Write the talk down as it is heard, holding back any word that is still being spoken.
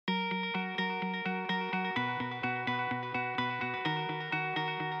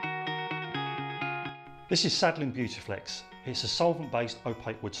This is Sadolin Beautiflex. It's a solvent-based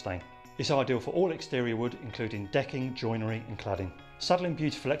opaque wood stain. It's ideal for all exterior wood, including decking, joinery and cladding. Sadolin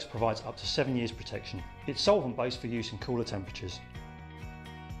Beautiflex provides up to 7 years protection. It's solvent-based for use in cooler temperatures.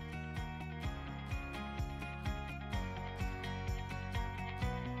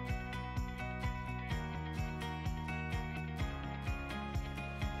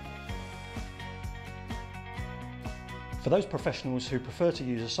 For those professionals who prefer to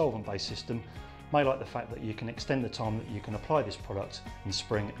use a solvent-based system, may like the fact that you can extend the time that you can apply this product in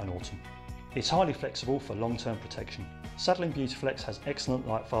spring and autumn. It's highly flexible for long-term protection. Sadolin Beautiflex has excellent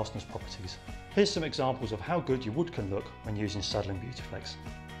light fastness properties. Here's some examples of how good your wood can look when using Sadolin Beautiflex.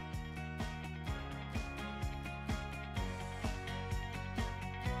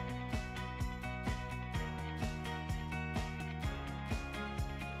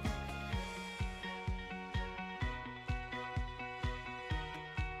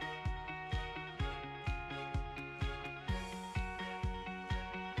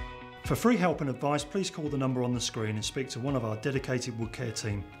 For free help and advice, please call the number on the screen and speak to one of our dedicated wood care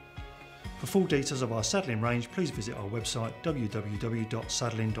team. For full details of our Sadolin range, please visit our website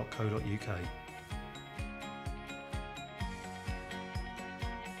www.sadolin.co.uk.